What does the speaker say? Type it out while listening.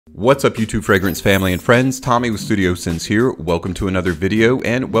What's up, YouTube fragrance family and friends? Tommy with Studio Sense here. Welcome to another video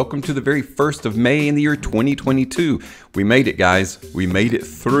and welcome to the very 1st of May in the year 2022. We made it, guys. We made it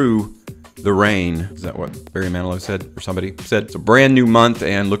through the rain. Is that what Barry Manilow said, or somebody said? It's a brand new month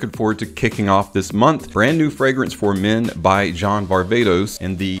and looking forward to kicking off this month. Brand new fragrance for men by John Varvatos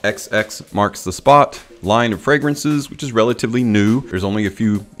in the XX Marks the Spot line of fragrances, which is relatively new. There's only a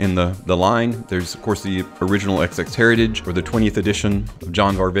few in the line. There's of course the original XX Heritage, or the 20th edition of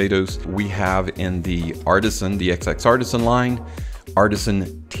John Varvatos. We have in the Artisan, the XX Artisan line,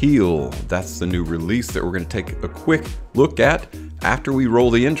 Artisan Teal. That's the new release that we're going to take a quick look at after we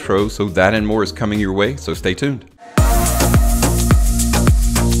roll the intro. So that and more is coming your way, so stay tuned.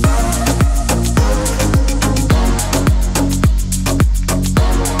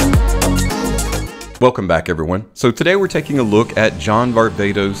 Welcome back, everyone. So today we're taking a look at John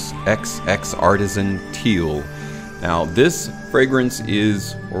Varvatos XX Artisan Teal. Now this fragrance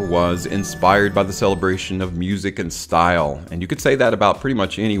is, or was, inspired by the celebration of music and style. And you could say that about pretty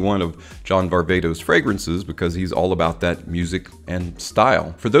much any one of John Varvatos' fragrances because he's all about that music and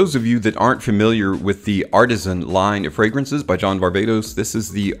style. For those of you that aren't familiar with the Artisan line of fragrances by John Varvatos, this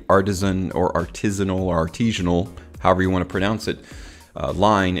is the Artisan or Artisanal or Artisanal, however you want to pronounce it,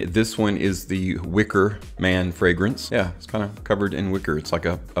 line. This one is the Wicker Man fragrance. Yeah, it's kind of covered in wicker. It's like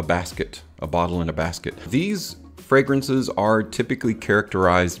a basket, a bottle in a basket. These fragrances are typically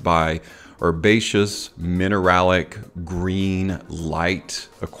characterized by herbaceous, mineralic, green, light,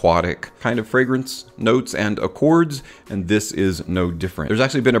 aquatic kind of fragrance notes and accords, and this is no different. There's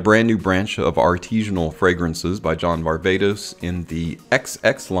actually been a brand new branch of artisanal fragrances by John Varvatos in the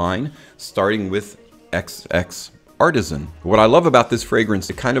XX line, starting with XX Artisan. What I love about this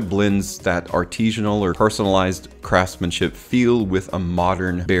fragrance, it kind of blends that artisanal or personalized craftsmanship feel with a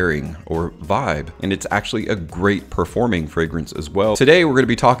modern bearing or vibe. And it's actually a great performing fragrance as well. Today, we're going to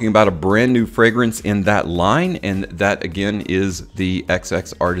be talking about a brand new fragrance in that line. And that again is the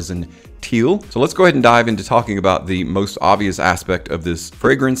XX Artisan Teal. So let's go ahead and dive into talking about the most obvious aspect of this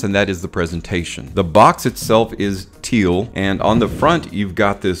fragrance, and that is the presentation. The box itself is teal, and on the front you've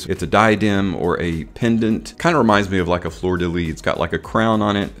got this, it's a diadem or a pendant. Kind of reminds me of like a fleur-de-lis. It's got like a crown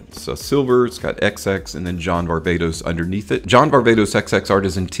on it. It's a silver, it's got XX, and then John Varvatos underneath it. John Varvatos XX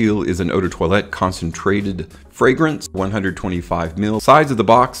Artisan Teal is an eau de toilette concentrated fragrance, 125 ml. Sides of the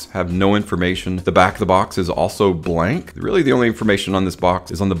box have no information. The back of the box is also blank. Really the only information on this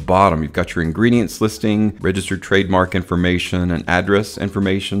box is on the bottom. You've got your ingredients listing, registered trademark information, and address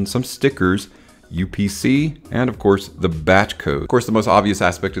information, some stickers, UPC, and of course the batch code. Of course, the most obvious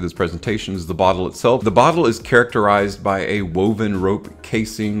aspect of this presentation is the bottle itself. The bottle is characterized by a woven rope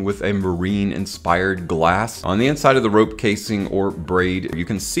casing with a marine inspired glass. On the inside of the rope casing or braid, you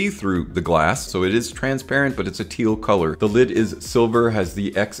can see through the glass, so it is transparent, but it's a teal color. The lid is silver, has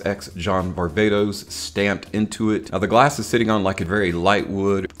the XX John Varvatos stamped into it. Now the glass is sitting on like a very light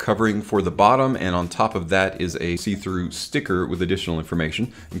wood covering for the bottom, and on top of that is a see-through sticker with additional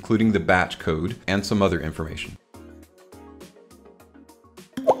information, including the batch code and some other information.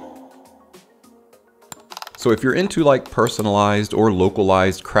 So if you're into like personalized or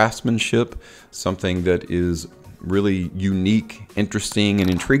localized craftsmanship, something that is really unique, interesting,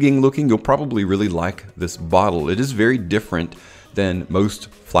 and intriguing looking, you'll probably really like this bottle. It is very different than most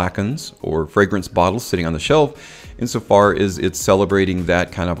flacons or fragrance bottles sitting on the shelf, insofar as it's celebrating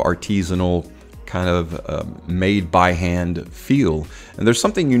that kind of artisanal, kind of made by hand feel. And there's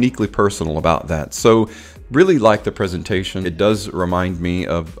something uniquely personal about that. So really like the presentation. It does remind me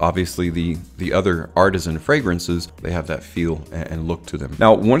of obviously the other Artisan fragrances. They have that feel and look to them.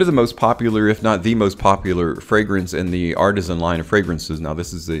 Now, one of the most popular, if not the most popular fragrance in the Artisan line of fragrances, now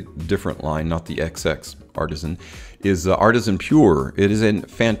this is a different line, not the XX Artisan, is Artisan Pure. It is a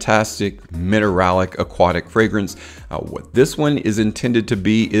fantastic mineralic aquatic fragrance. What this one is intended to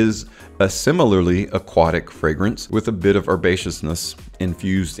be is a similarly aquatic fragrance with a bit of herbaceousness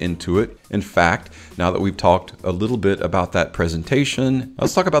infused into it. In fact, now that we've talked a little bit about that presentation,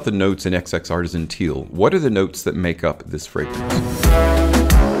 let's talk about the notes in XX Artisan Teal. What are the notes that make up this fragrance?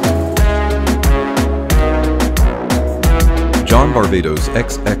 John Varvatos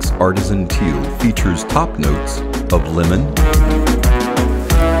XX Artisan Teal features top notes of lemon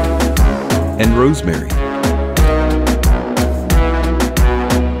and rosemary,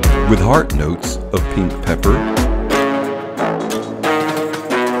 with heart notes of pink pepper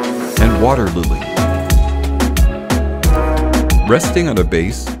and water lily, resting on a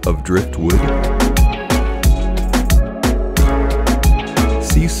base of driftwood,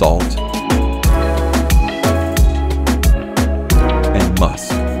 sea salt, and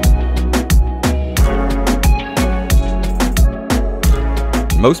musk.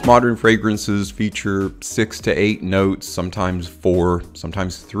 Most modern fragrances feature 6 to 8 notes, sometimes 4,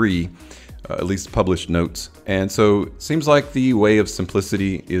 sometimes 3, at least published notes. And so it seems like the way of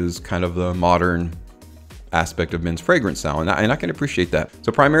simplicity is kind of the modern aspect of men's fragrance now, and I can appreciate that.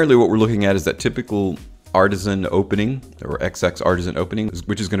 So primarily what we're looking at is that typical artisan opening, or XX Artisan opening,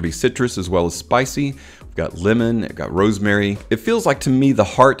 which is going to be citrus as well as spicy. We've got lemon, we've got rosemary. It feels like to me the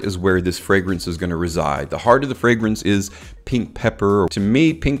heart is where this fragrance is going to reside. The heart of the fragrance is pink pepper. To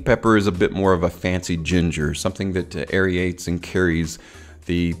me, pink pepper is a bit more of a fancy ginger, something that aerates and carries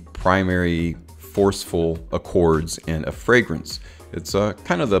the primary forceful accords in a fragrance. It's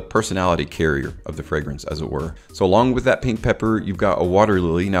kind of the personality carrier of the fragrance, as it were. So along with that pink pepper, you've got a water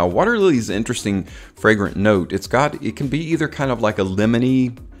lily. Now, water lily is an interesting fragrant note. It can be either kind of like a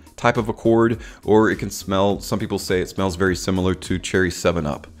lemony type of accord, or it can smell, some people say it smells very similar to cherry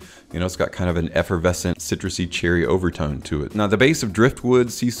 7-Up. You know, it's got kind of an effervescent, citrusy cherry overtone to it. Now, the base of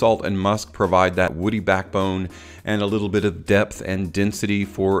driftwood, sea salt, and musk provide that woody backbone and a little bit of depth and density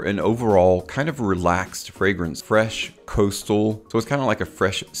for an overall kind of relaxed fragrance. Fresh, coastal, so it's kind of like a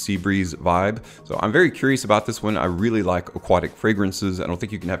fresh sea breeze vibe. So I'm very curious about this one. I really like aquatic fragrances. I don't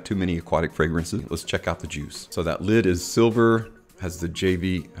think you can have too many aquatic fragrances. Let's check out the juice. So that lid is silver, has the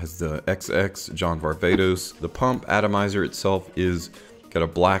JV, has the XX John Varvatos. The pump atomizer itself is got a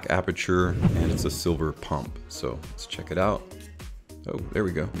black aperture and it's a silver pump. So let's check it out. Oh, there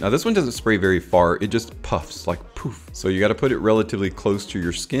we go. Now this one doesn't spray very far. It just puffs like poof. So you got to put it relatively close to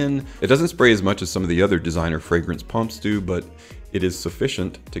your skin. It doesn't spray as much as some of the other designer fragrance pumps do, but it is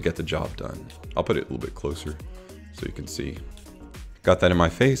sufficient to get the job done. I'll put it a little bit closer so you can see. Got that in my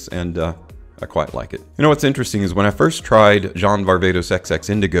face, and I quite like it. You know what's interesting is when I first tried John Varvatos XX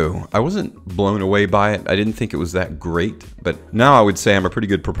Indigo, I wasn't blown away by it. I didn't think it was that great, but now I would say I'm a pretty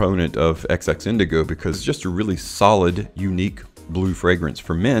good proponent of XX Indigo because it's just a really solid, unique blue fragrance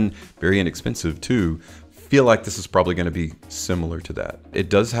for men, very inexpensive too. Feel like this is probably going to be similar to that. It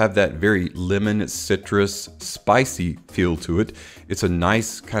does have that very lemon, citrus, spicy feel to it. It's a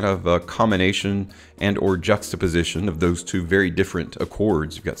nice kind of a combination and or juxtaposition of those two very different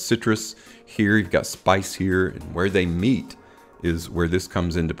accords. You've got citrus here, you've got spice here, and where they meet is where this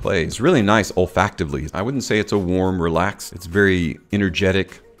comes into play. It's really nice olfactively. I wouldn't say it's a warm, relaxed. It's very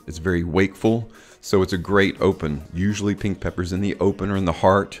energetic. It's very wakeful. So it's a great open. Usually pink pepper's in the open or in the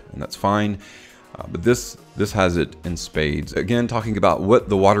heart, and that's fine. But this has it in spades. Again, talking about what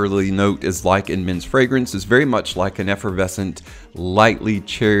the water lily note is like in men's fragrance is very much like an effervescent, lightly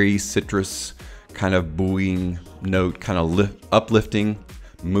cherry, citrus, kind of buoying note, kind of uplifting,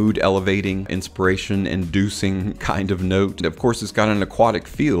 mood elevating, inspiration inducing kind of note. And of course, it's got an aquatic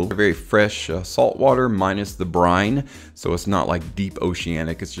feel, very fresh salt water minus the brine. So it's not like deep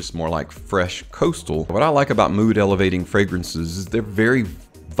oceanic, it's just more like fresh coastal. What I like about mood elevating fragrances is they're very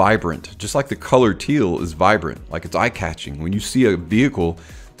vibrant, just like the color teal is vibrant, like it's eye-catching. When you see a vehicle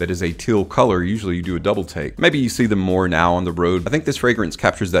that is a teal color, usually you do a double take. Maybe you see them more now on the road. I think this fragrance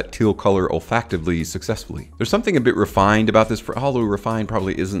captures that teal color olfactively successfully. There's something a bit refined about this, although refined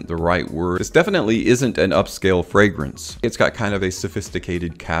probably isn't the right word. This definitely isn't an upscale fragrance. It's got kind of a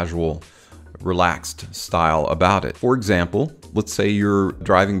sophisticated, casual, relaxed style about it. For example, let's say you're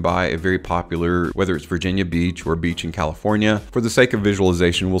driving by a very popular, whether it's Virginia Beach or a beach in California. For the sake of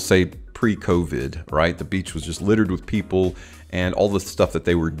visualization, we'll say pre-COVID, right? The beach was just littered with people and all the stuff that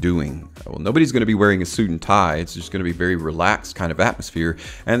they were doing. Well, nobody's going to be wearing a suit and tie. It's just going to be very relaxed kind of atmosphere.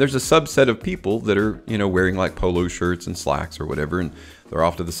 And there's a subset of people that are, you know, wearing like polo shirts and slacks or whatever, and they're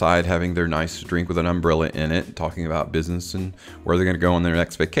off to the side having their nice drink with an umbrella in it, talking about business and where they're going to go on their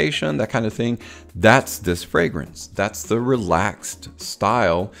next vacation, that kind of thing. That's this fragrance. That's the relaxed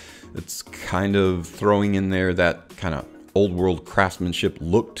style. It's kind of throwing in there that kind of old world craftsmanship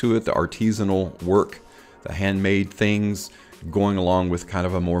look to it, the artisanal work, the handmade things, going along with kind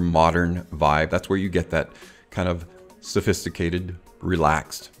of a more modern vibe. That's where you get that kind of sophisticated,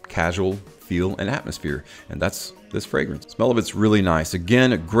 relaxed, casual feel and atmosphere. And that's this fragrance. The smell of it's really nice.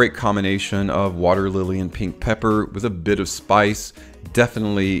 Again, a great combination of water lily and pink pepper with a bit of spice.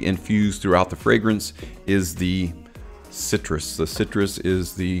 Definitely infused throughout the fragrance is the citrus. The citrus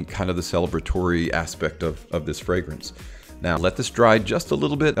is the kind of the celebratory aspect of this fragrance. Now let this dry just a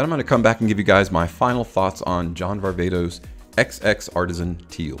little bit, then I'm going to come back and give you guys my final thoughts on John Varvatos XX Artisan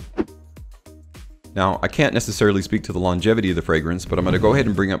Teal. Now, I can't necessarily speak to the longevity of the fragrance, but I'm going to go ahead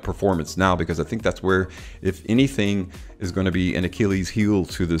and bring up performance now because I think that's where, if anything is going to be an Achilles heel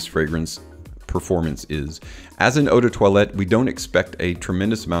to this fragrance, performance is. As an eau de toilette, we don't expect a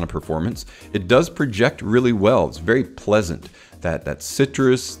tremendous amount of performance. It does project really well. It's very pleasant. That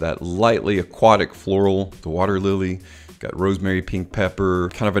citrus, that lightly aquatic floral, the water lily, got rosemary, pink pepper,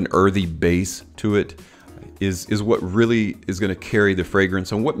 kind of an earthy base to it. Is what really is going to carry the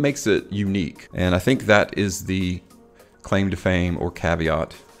fragrance and what makes it unique. And I think that is the claim to fame or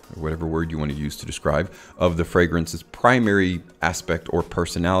caveat, or whatever word you want to use to describe, of the fragrance's primary aspect or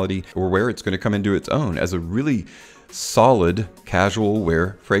personality, or where it's going to come into its own as a really solid casual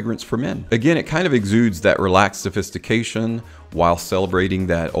wear fragrance for men. Again, it kind of exudes that relaxed sophistication while celebrating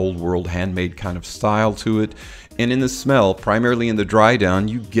that old world handmade kind of style to it. And in the smell, primarily in the dry down,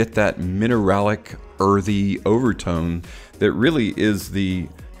 you get that mineralic, earthy overtone that really is the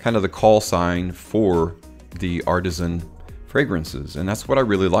kind of the call sign for the artisan fragrances. And that's what I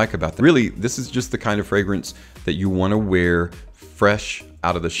really like about them. Really, this is just the kind of fragrance that you want to wear fresh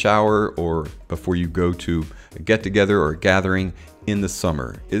out of the shower or before you go to a get-together or a gathering in the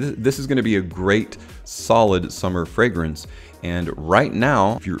summer. This is going to be a great, solid summer fragrance. And right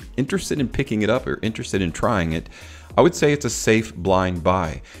now, if you're interested in picking it up or interested in trying it, I would say it's a safe blind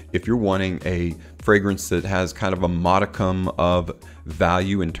buy. If you're wanting a fragrance that has kind of a modicum of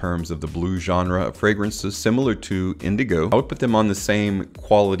value in terms of the blue genre of fragrances, similar to Indigo, I would put them on the same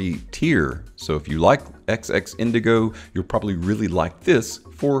quality tier. So if you like XX Indigo, you'll probably really like this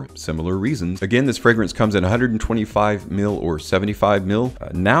for similar reasons. Again, this fragrance comes in 125 ml or 75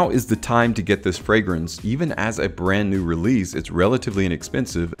 ml. Now is the time to get this fragrance. Even as a brand new release, it's relatively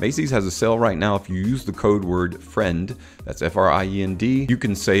inexpensive. Macy's has a sale right now. If you use the code word FRIEND, that's F-R-I-E-N-D, you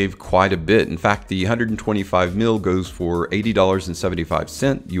can save quite a bit. In fact, the 125 ml goes for $80.75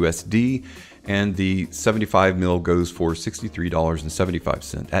 USD, and the 75 ml goes for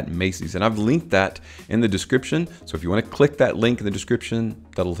 $63.75 at Macy's. And I've linked that in the description. So if you want to click that link in the description,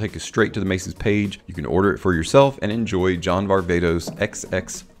 that'll take you straight to the Macy's page. You can order it for yourself and enjoy John Varvatos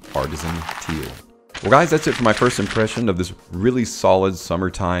XX Artisan Teal. Well guys, that's it for my first impression of this really solid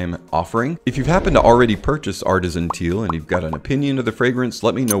summertime offering. If you've happened to already purchase Artisan Teal and you've got an opinion of the fragrance,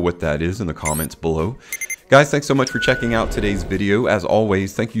 let me know what that is in the comments below. Guys, thanks so much for checking out today's video. As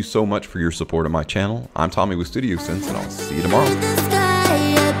always, thank you so much for your support of my channel. I'm Tommy with Studio Sense, and I'll see you tomorrow.